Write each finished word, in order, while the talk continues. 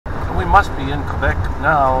must be in Quebec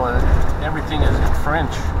now. Everything is in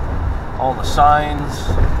French. All the signs,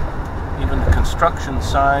 even the construction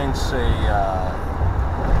signs say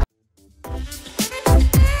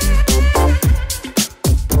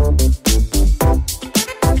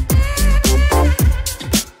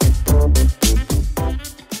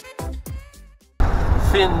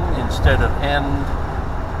fin instead of end,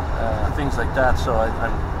 things like that. So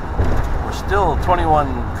we're still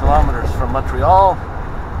 21 kilometers from Montreal,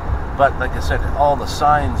 but like I said, all the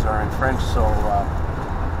signs are in French, so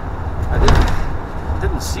I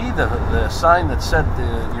didn't see the sign that said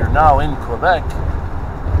you're now in Quebec,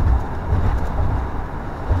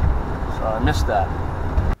 so I missed that.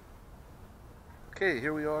 Okay,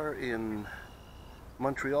 here we are in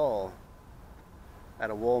Montreal at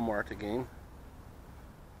a Walmart again.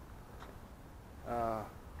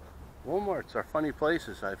 Walmarts are funny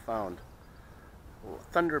places, I found.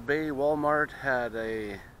 Thunder Bay Walmart had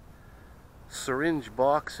a syringe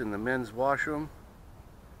box in the men's washroom.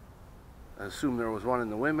 I assume there was one in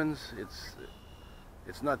the women's.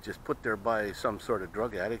 It's not just put there by some sort of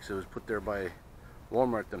drug addicts, it was put there by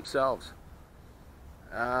Walmart themselves.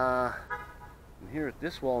 And here at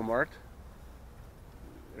this Walmart,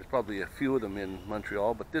 there's probably a few of them in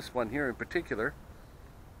Montreal, but this one here in particular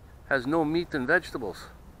has no meat and vegetables.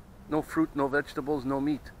 No fruit, no vegetables, no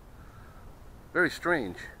meat. Very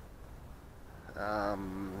strange.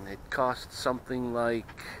 It costs something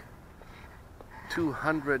like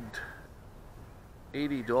 $280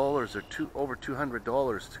 or over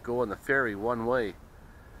 $200 to go on the ferry one way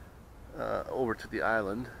over to the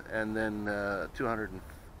island, and then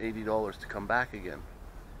 $280 to come back again.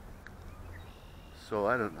 So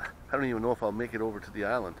I don't even know if I'll make it over to the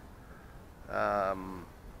island.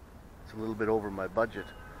 It's a little bit over my budget.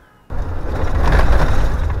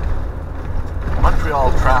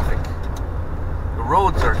 Montreal traffic. The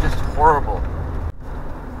roads are just horrible.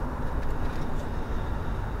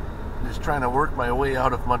 I'm just trying to work my way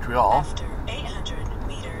out of Montreal. After 800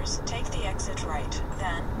 meters, take the exit right,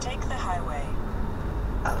 then take the highway.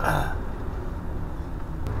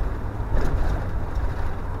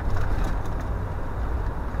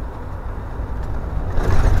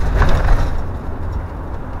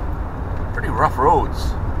 Pretty rough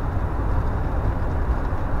roads.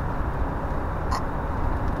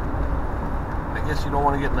 I guess you don't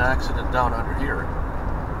want to get in an accident down under here.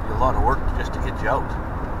 It'd be a lot of work just to get you out.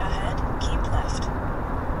 Ahead, keep left.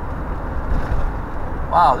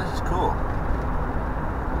 Wow, this is cool.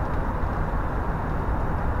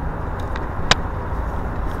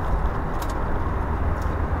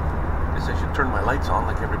 Guess I should turn my lights on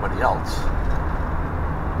like everybody else.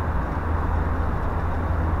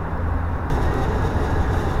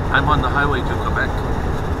 I'm on the highway to Quebec.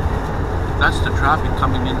 That's the traffic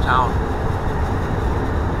coming in town.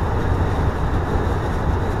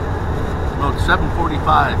 About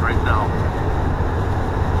 7:45 right now.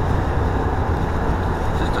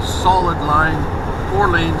 Just a solid line, 4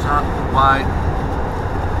 lanes wide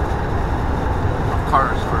of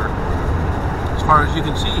cars for as far as you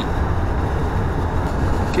can see.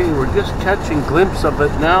 Okay, we're just catching a glimpse of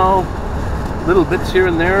it now. Little bits here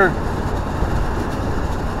and there.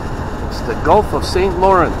 It's the Gulf of St.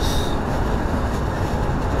 Lawrence.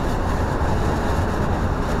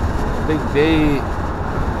 Big bay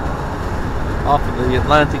off of the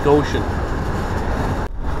Atlantic Ocean.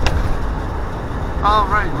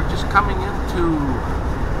 Alright, we're just coming into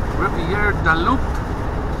Rivière-du-Loup,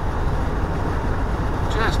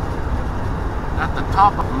 just at the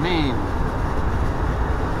top of Maine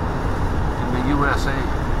in the USA.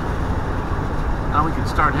 Now we can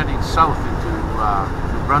start heading south into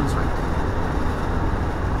New Brunswick.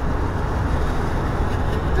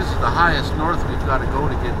 This is the highest north we've got to go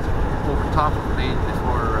to get over top of Maine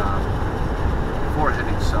before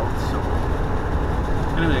heading south. So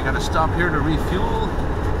anyway, I got to stop here to refuel,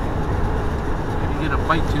 maybe get a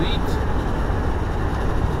bite to eat,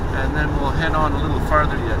 and then we'll head on a little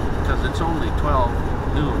farther yet because it's only 12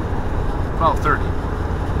 noon, 12:30.